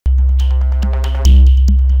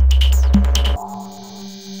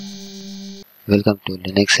Welcome to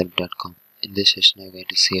linuxhelp.com. In this session, we are going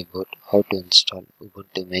to see about how to install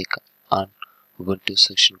Ubuntu Make on Ubuntu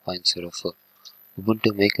section 0.04.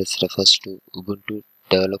 Ubuntu Make refers to Ubuntu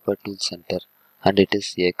Developer Tool Center, and it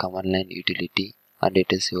is a command line utility, and it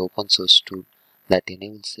is an open source tool that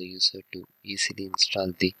enables the user to easily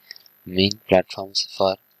install the main platforms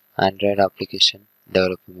for Android application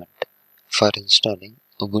development. For installing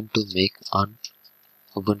Ubuntu Make on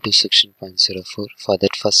Ubuntu section 0.04. For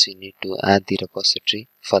that, first you need to add the repository.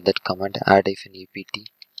 For that, command add-apt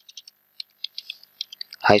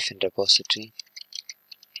 -repository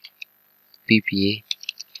ppa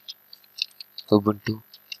ubuntu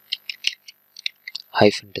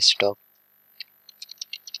 -desktop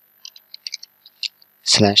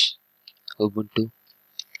 / ubuntu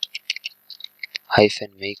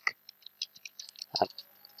 -make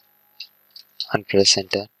and press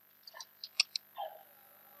enter.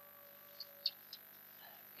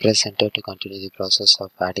 Press enter to continue the process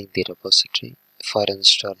of adding the repository for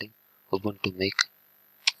installing Ubuntu Make.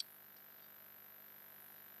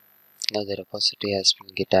 Now the repository has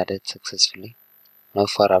been added successfully. Now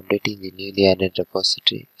for updating the newly added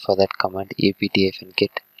repository, for that command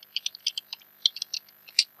apt-get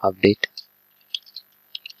update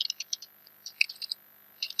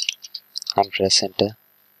and press enter.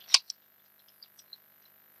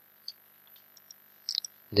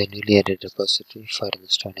 The newly added repository for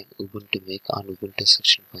installing Ubuntu Make on Ubuntu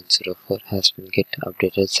section 0.04 has been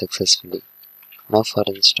updated successfully. Now for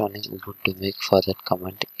installing Ubuntu Make, for that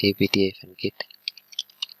command apt-get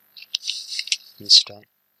install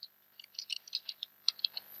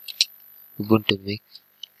Ubuntu Make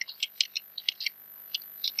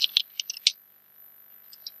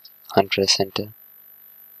and press enter.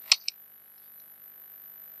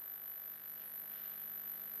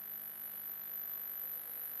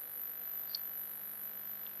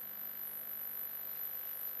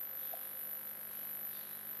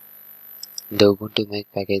 The Ubuntu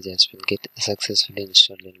Make package has been successfully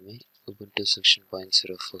installed in my Ubuntu section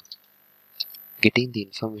 0.04. Getting the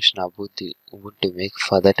information about the Ubuntu Make,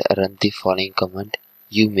 for that run the following command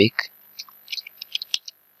umake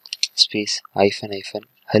space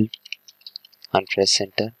 -help and press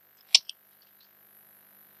enter.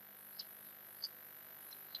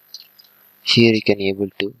 Here you can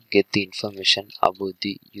able to get the information about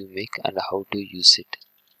the umake and how to use it.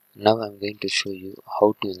 Now I am going to show you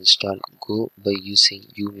how to install Go by using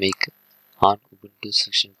umake on Ubuntu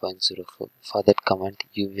section 0.04. For that command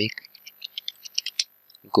umake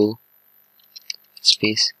go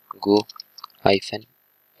space go -lang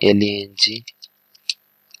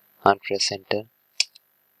and press enter.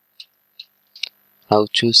 Now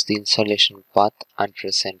choose the installation path and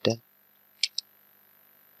press enter.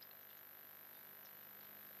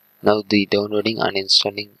 Now the downloading and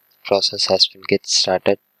installing process has been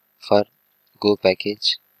started for Go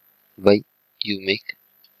package by umake.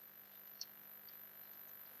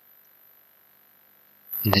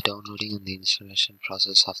 The downloading and the installation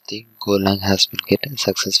process of the Golang has been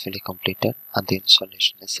successfully completed, and the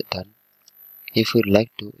installation is done. If you would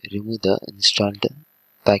like to remove the installed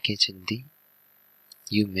package in the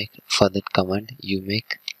umake, for that command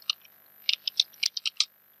umake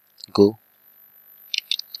go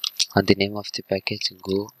and the name of the package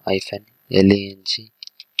go -lang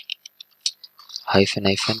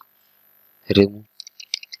remove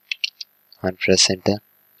and press enter.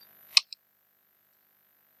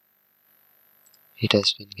 It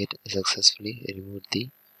has been successfully removed the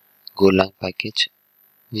Golang package,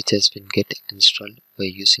 which has been installed by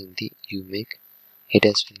using the umake. It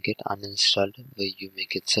has been uninstalled by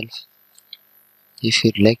umake itself. If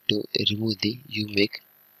you'd like to remove the umake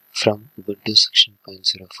from Ubuntu section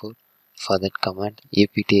 0.04, for that command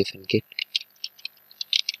apt-get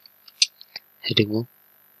remove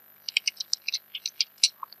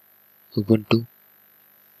Ubuntu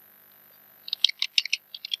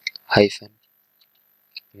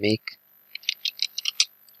 -make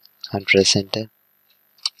and press enter.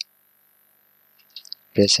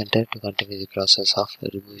 Press enter to continue the process of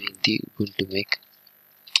removing the Ubuntu Make.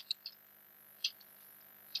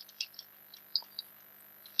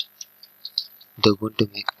 The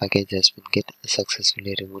Ubuntu Make package has been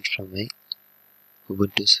successfully removed from my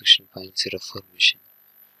Ubuntu section 0.04 machine.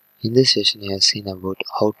 In this session, I have seen about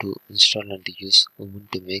how to install and use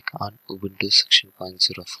Ubuntu Make on Ubuntu section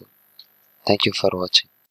 0.04. Thank you for watching.